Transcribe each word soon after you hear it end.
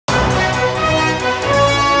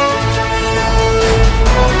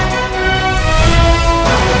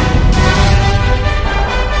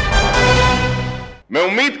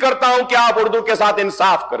करता हूं कि आप उर्दू के साथ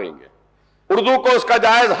इंसाफ करेंगे, उर्दू को उसका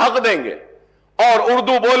जायज हक देंगे और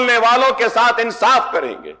उर्दू बोलने वालों के साथ इंसाफ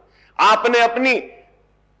करेंगे। आपने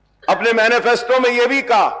अपने मैनिफेस्टो में यह भी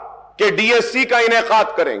कहा कि डीएससी का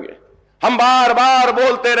इनेकाद करेंगे। हम बार बार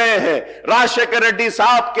बोलते रहे हैं, राजशेखर रेड्डी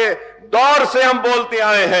साहब के दौर से हम बोलते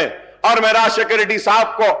आए हैं और मैं राजशेखर रेड्डी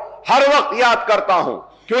साहब को हर वक्त याद करता हूं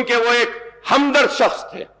क्योंकि वो एक हमदर्द शख्स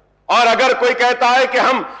थे। और अगर कोई कहता है कि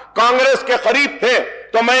हम कांग्रेस के करीब थे,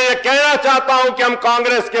 तो मैं ये कहना चाहता हूं कि हम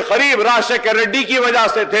कांग्रेस के करीब राजशेखर रेड्डी की वजह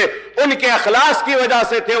से थे, उनके अखलास की वजह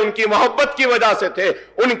से थे, उनकी मोहब्बत की वजह से थे,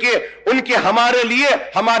 उनके हमारे लिए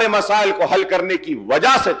हमारे मसाइल को हल करने की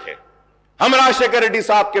वजह से थे। हम राजशेखर रेड्डी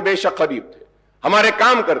साहब के बेशक करीब थे, हमारे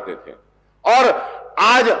काम करते थे। और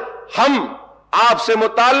आज हम आपसे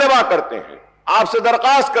मुतालबा करते हैं, आपसे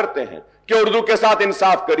दरख्वास्त करते हैं कि उर्दू के साथ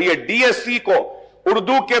इंसाफ करिए। डीएससी को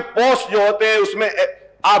उर्दू के पोस्ट जो होते हैं उसमें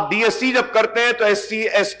आप डीएससी जब करते हैं तो एससी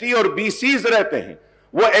एसटी और बीसीज रहते हैं।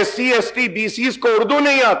 वो एससी एसटी बीसीज को उर्दू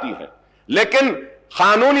नहीं आती है, लेकिन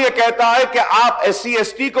कानून ये कहता है कि आप एससी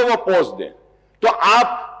एसटी को वो पोस्ट दें, तो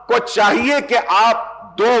आपको चाहिए कि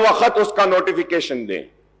आप 2 वक्त उसका नोटिफिकेशन दें।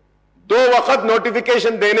 2 वक्त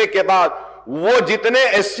नोटिफिकेशन देने के बाद वो जितने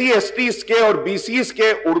एससी एसटीज के और बीसीज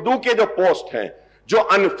के उर्दू के जो पोस्ट हैं जो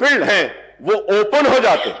अनफिल्ड हैं वो ओपन हो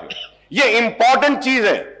जाते हैं। ये इंपॉर्टेंट चीज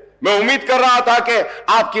है। मैं उम्मीद कर रहा था कि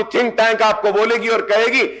आपकी थिंक टैंक आपको बोलेगी और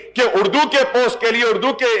कहेगी कि उर्दू के पोस्ट के लिए,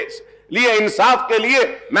 उर्दू के लिए इंसाफ के लिए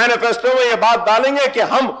मैनिफेस्टो में यह बात डालेंगे कि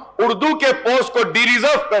हम उर्दू के पोस्ट को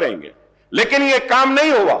डिरिजर्व करेंगे, लेकिन यह काम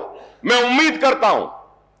नहीं हुआ। मैं उम्मीद करता हूं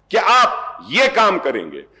कि आप यह काम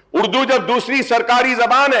करेंगे। उर्दू जब दूसरी सरकारी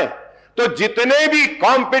जबान है तो जितने भी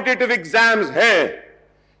कॉम्पिटिटिव एग्जाम्स हैं,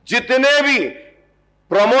 जितने भी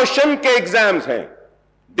प्रमोशन के एग्जाम्स हैं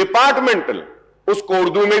डिपार्टमेंटल, उसको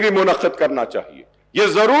उर्दू में भी मुनक्किद करना चाहिए। यह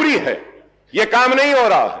जरूरी है, यह काम नहीं हो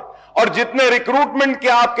रहा है। और जितने रिक्रूटमेंट के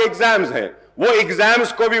आपके एग्जाम्स हैं वो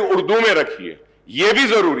एग्जाम्स को भी उर्दू में रखिए, यह भी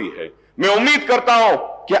जरूरी है। मैं उम्मीद करता हूं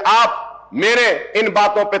कि आप मेरे इन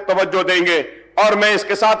बातों पर तवज्जो देंगे और मैं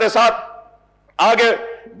इसके साथ साथ आगे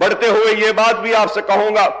बढ़ते हुए यह बात भी आपसे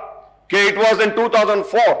कहूंगा कि it was in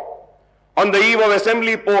 2004 on the eve of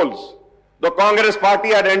assembly polls, the Congress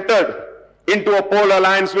party had entered into a poll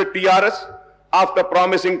alliance with TRS after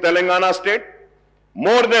promising Telangana state.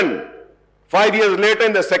 More than 5 years later,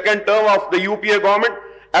 in the second term of the UPA government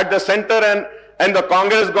at the center and the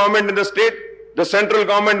Congress government in the state, the central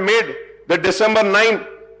government made the December 9th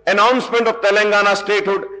announcement of Telangana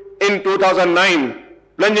statehood in 2009,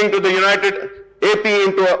 plunging to the united AP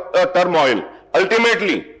into a turmoil.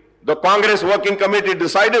 Ultimately, the Congress Working Committee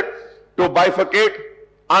decided to bifurcate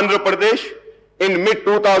Andhra Pradesh in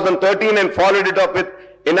mid-2013 and followed it up with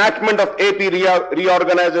enactment of AP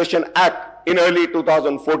Reorganization Act in early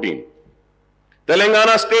 2014.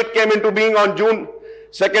 Telangana state came into being on June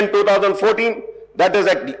 2nd, 2014. That is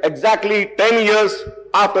exactly 10 years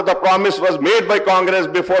after the promise was made by Congress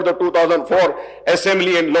before the 2004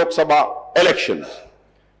 Assembly and Lok Sabha elections.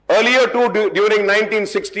 Earlier too, during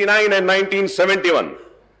 1969 and 1971,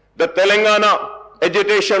 the Telangana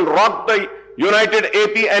agitation rocked the united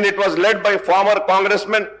AP, and it was led by former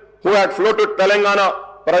congressmen who had floated Telangana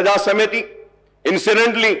Rajasekhara.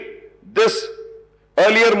 Incidentally, this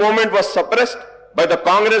earlier movement was suppressed by the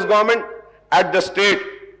Congress government at the state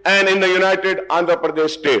and in the united Andhra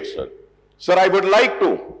Pradesh state, sir. Sir, I would like to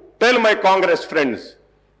tell my Congress friends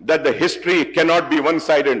that the history cannot be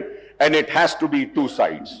one-sided and it has to be 2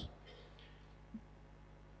 sides.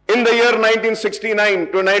 In the year 1969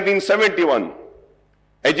 to 1971,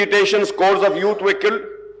 agitation, scores of youth were killed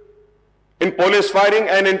in police firing,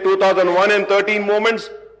 and in 2001 and 13 movements,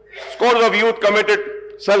 scores of youth committed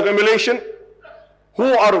self-immolation. Who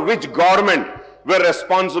or which government were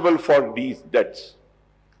responsible for these deaths?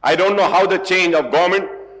 I don't know how the change of government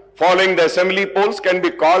following the assembly polls can be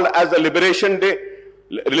called as the liberation day,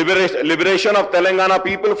 liberation of Telangana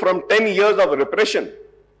people from 10 years of repression.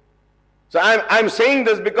 So I'm saying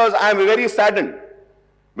this because I'm very saddened.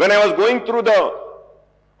 When I was going through the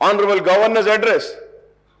Honorable Governor's address,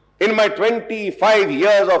 in my 25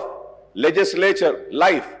 years of legislature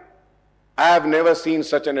life, I have never seen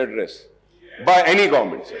such an address by any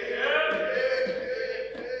government.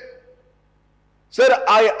 Sir,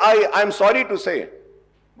 I'm sorry to say,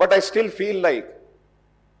 but I still feel like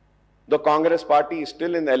the Congress party is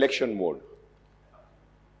still in the election mode.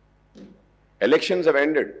 Elections have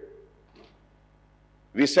ended.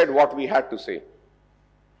 We said what we had to say.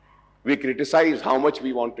 We criticized how much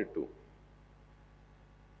we wanted to.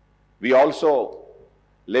 We also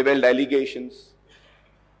leveled allegations,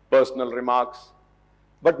 personal remarks.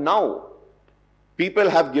 But now, people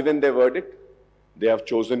have given their verdict. They have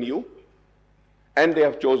chosen you, and they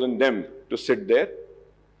have chosen them to sit there.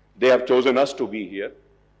 They have chosen us to be here.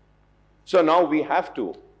 So now we have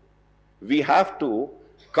to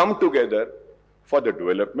come together for the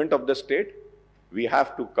development of the state. We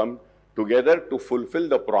have to come together to fulfill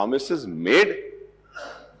the promises made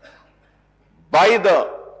by the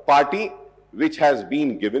party which has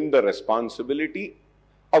been given the responsibility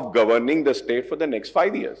of governing the state for the next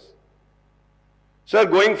 5 years. Sir,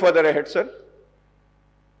 going further ahead, sir,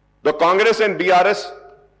 the Congress and BRS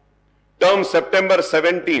term September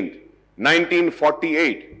 17th,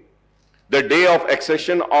 1948, the day of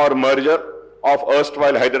accession or merger of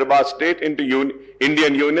erstwhile Hyderabad state into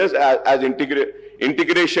Indian Union as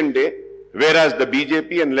integration day, whereas the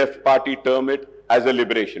BJP and left party term it as a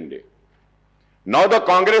liberation day. Now the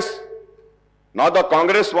Congress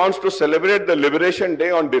wants to celebrate the liberation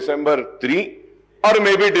day on December 3 or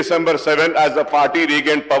maybe December 7 as the party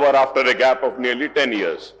regained power after a gap of nearly 10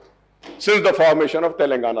 years since the formation of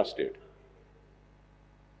Telangana state.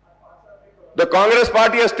 The Congress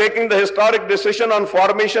party has taken the historic decision on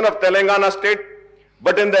formation of Telangana state,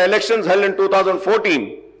 but in the elections held in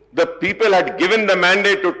 2014, the people had given the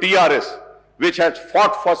mandate to TRS, which had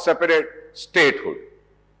fought for separate statehood.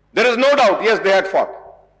 There is no doubt, yes, they had fought.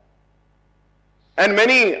 And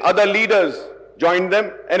many other leaders joined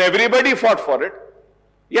them, and everybody fought for it.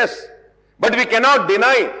 Yes, but we cannot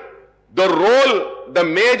deny the role, the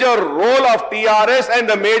major role of TRS and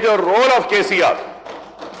the major role of KCR.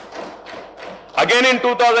 Again in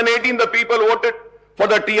 2018, the people voted for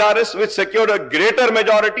the TRS, which secured a greater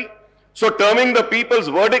majority. So terming the people's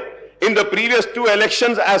verdict in the previous two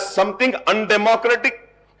elections as something undemocratic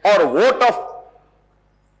or vote of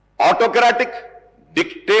autocratic,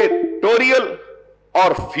 dictatorial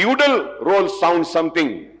or feudal role sounds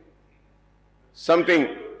something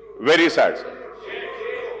very sad, sir.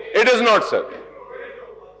 It is not, sir.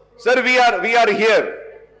 Sir, we are here.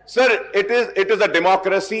 Sir, it is a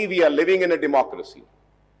democracy. We are living in a democracy.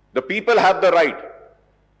 The people have the right.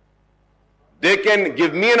 They can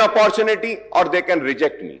give me an opportunity or they can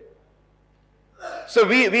reject me. So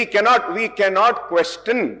we cannot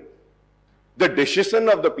question the decision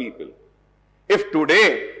of the people. If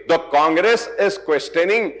today the Congress is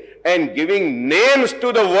questioning and giving names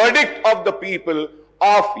to the verdict of the people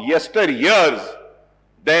of yesteryears,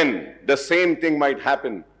 then the same thing might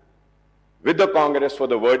happen with the Congress for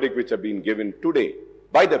the verdict which have been given today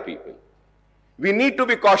by the people. We need to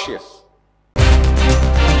be cautious.